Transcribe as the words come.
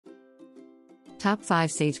Top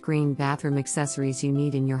 5 Sage Green Bathroom Accessories You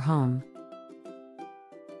Need in Your Home.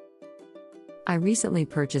 I recently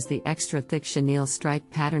purchased the extra thick chenille striped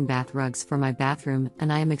pattern bath rugs for my bathroom,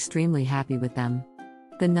 and I am extremely happy with them.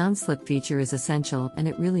 The non-slip feature is essential, and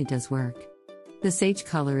it really does work. The sage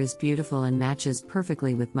color is beautiful and matches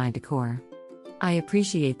perfectly with my decor. I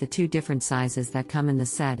appreciate the 2 different sizes that come in the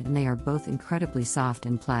set, and they are both incredibly soft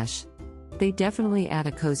and plush. They definitely add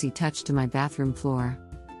a cozy touch to my bathroom floor.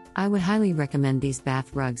 I would highly recommend these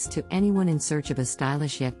bath rugs to anyone in search of a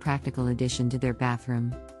stylish yet practical addition to their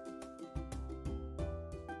bathroom.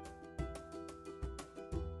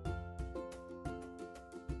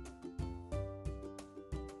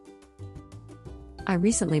 I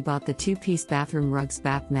recently bought the 2-piece bathroom rugs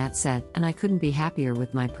bath mat set, and I couldn't be happier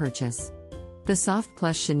with my purchase. The soft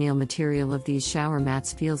plush chenille material of these shower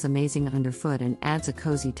mats feels amazing underfoot and adds a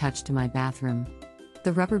cozy touch to my bathroom.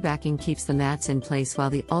 The rubber backing keeps the mats in place while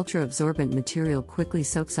the ultra-absorbent material quickly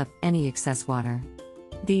soaks up any excess water.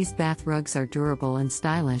 These bath rugs are durable and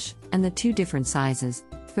stylish, and the 2 different sizes,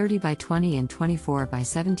 30 by 20 and 24 by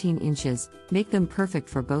 17 inches, make them perfect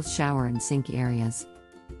for both shower and sink areas.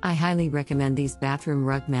 I highly recommend these bathroom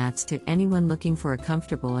rug mats to anyone looking for a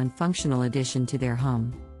comfortable and functional addition to their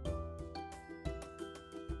home.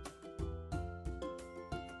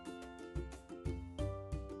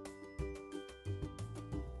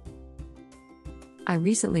 I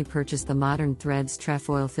recently purchased the Modern Threads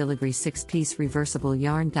Trefoil Filigree 6-piece reversible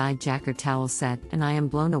yarn-dyed Jacquard towel set, and I am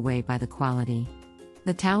blown away by the quality.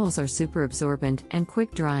 The towels are super absorbent and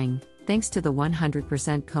quick drying, thanks to the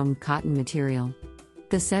 100% combed cotton material.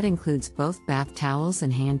 The set includes both bath towels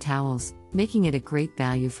and hand towels, making it a great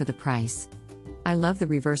value for the price. I love the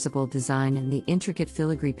reversible design, and the intricate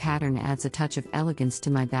filigree pattern adds a touch of elegance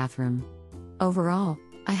to my bathroom. Overall,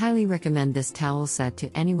 I highly recommend this towel set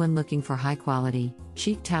to anyone looking for high-quality,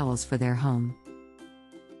 chic towels for their home.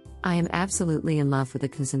 I am absolutely in love with the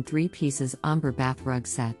Kmson 3-pieces Ombre bath rug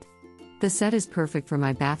set. The set is perfect for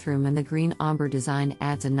my bathroom, and the green ombre design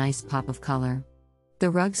adds a nice pop of color.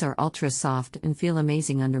 The rugs are ultra-soft and feel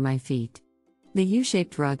amazing under my feet. The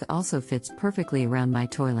U-shaped rug also fits perfectly around my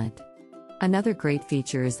toilet. Another great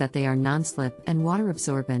feature is that they are non-slip and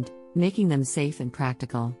water-absorbent, making them safe and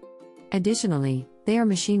practical. Additionally, they are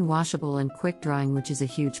machine washable and quick drying, which is a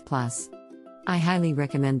huge plus. I highly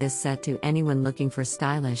recommend this set to anyone looking for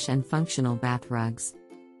stylish and functional bath rugs.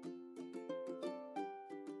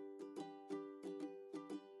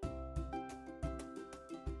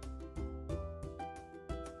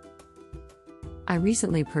 I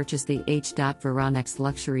recently purchased the H. Veronex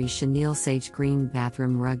Luxury Chenille Sage Green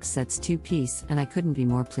Bathroom Rug Sets 2-piece, and I couldn't be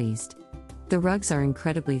more pleased. The rugs are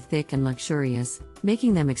incredibly thick and luxurious,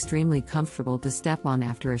 making them extremely comfortable to step on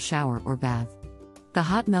after a shower or bath. The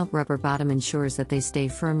hot melt rubber bottom ensures that they stay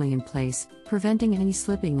firmly in place, preventing any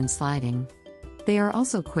slipping and sliding. They are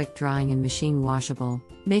also quick drying and machine washable,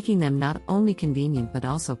 making them not only convenient but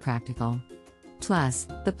also practical. Plus,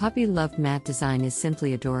 the puppy love mat design is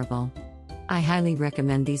simply adorable. I highly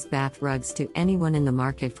recommend these bath rugs to anyone in the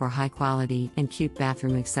market for high quality and cute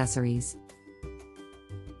bathroom accessories.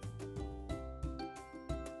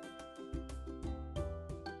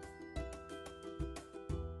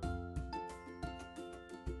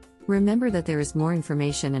 Remember that there is more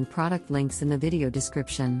information and product links in the video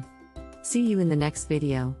description. See you in the next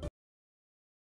video.